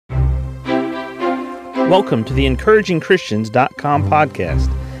Welcome to the EncouragingChristians.com podcast.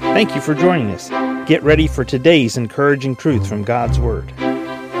 Thank you for joining us. Get ready for today's encouraging truth from God's Word.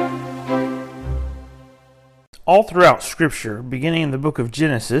 All throughout Scripture, beginning in the book of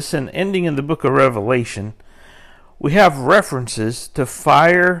Genesis and ending in the book of Revelation, we have references to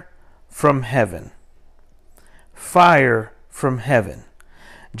fire from heaven. Fire from heaven.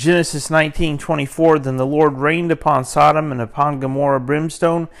 Genesis 19:24, then the Lord rained upon Sodom and upon Gomorrah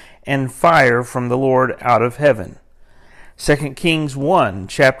brimstone and fire from the Lord out of heaven. 2 Kings 1,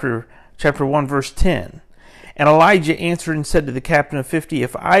 chapter 1, verse 10. And Elijah answered and said to the captain of 50,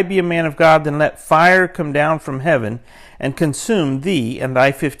 if I be a man of God, then let fire come down from heaven and consume thee and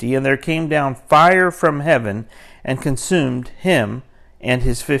thy 50. And there came down fire from heaven and consumed him and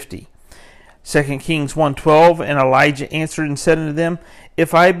his 50. 2 Kings 1:12, and Elijah answered and said unto them,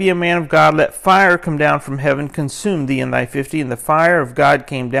 if I be a man of God, let fire come down from heaven, consume thee and thy 50. And the fire of God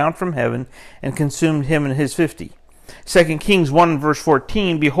came down from heaven and consumed him and his 50. 2 Kings 1 verse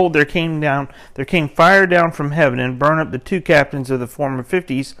 14, behold, there came fire down from heaven and burned up the two captains of the former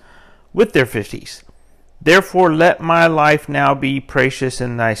 50s with their 50s. Therefore let my life now be precious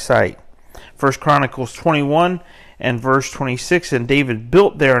in thy sight. 1 Chronicles 21 and verse 26, and David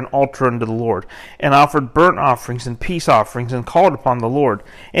built there an altar unto the Lord, and offered burnt offerings and peace offerings, and called upon the Lord.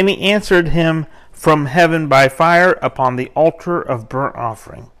 And he answered him from heaven by fire upon the altar of burnt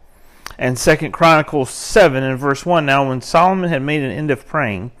offering. And 2 Chronicles 7 and verse 1, now when Solomon had made an end of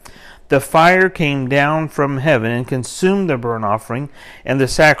praying, the fire came down from heaven and consumed the burnt offering and the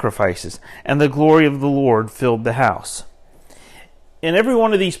sacrifices, and the glory of the Lord filled the house. In every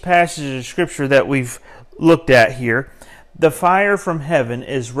one of these passages of Scripture that we've looked at here, the fire from heaven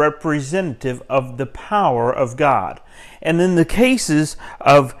is representative of the power of God. And in the cases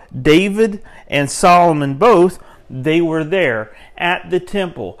of David and Solomon both, they were there at the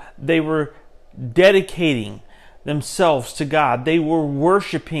temple. They were dedicating themselves to God. They were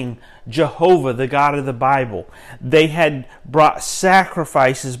worshiping Jehovah, the God of the Bible. They had brought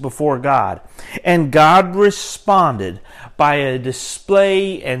sacrifices before God. And God responded by a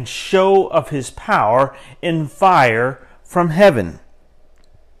display and show of His power in fire from heaven.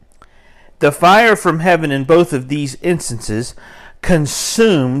 The fire from heaven in both of these instances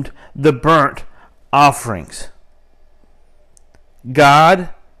consumed the burnt offerings. God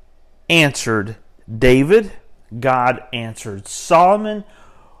answered David. God answered Solomon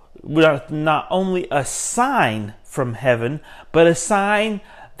with not only a sign from heaven, but a sign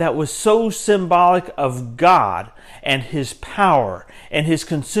that was so symbolic of God and His power and His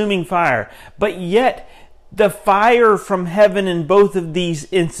consuming fire. But yet, the fire from heaven in both of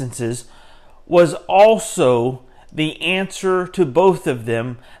these instances was also the answer to both of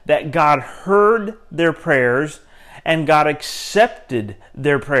them, that God heard their prayers and God accepted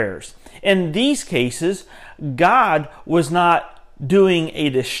their prayers. In these cases, God was not doing a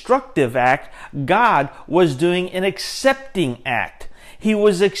destructive act. God was doing an accepting act. He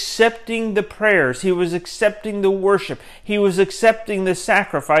was accepting the prayers. He was accepting the worship. He was accepting the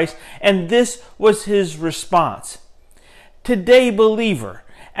sacrifice. And this was His response. Today, believer,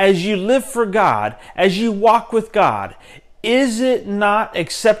 as you live for God, as you walk with God, is it not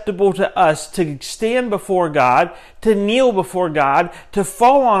acceptable to us to stand before God, to kneel before God, to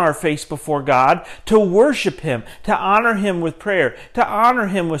fall on our face before God, to worship Him, to honor Him with prayer, to honor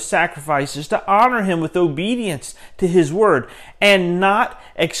Him with sacrifices, to honor Him with obedience to His word, and not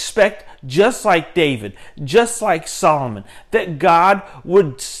expect, just like David, just like Solomon, that God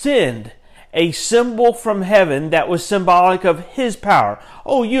would send a symbol from heaven that was symbolic of His power?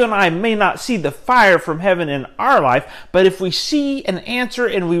 Oh, you and I may not see the fire from heaven in our life, but if we see an answer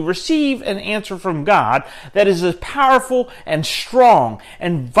and we receive an answer from God that is as powerful and strong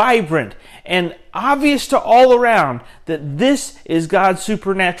and vibrant and obvious to all around that this is God's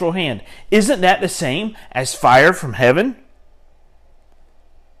supernatural hand, isn't that the same as fire from heaven?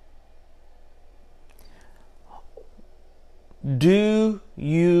 Do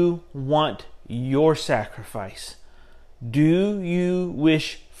you want your sacrifice? Do you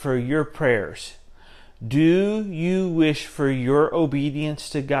wish for your prayers? Do you wish for your obedience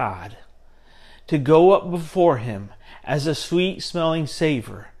to God to go up before Him as a sweet-smelling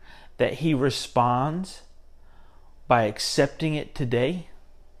savor, that He responds by accepting it today?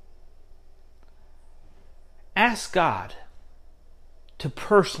 Ask God to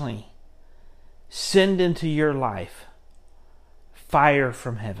personally send into your life fire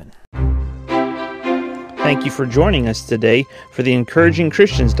from heaven. Thank you for joining us today for the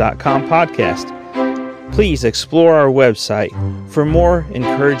EncouragingChristians.com podcast. Please explore our website for more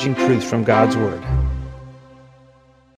encouraging truths from God's Word.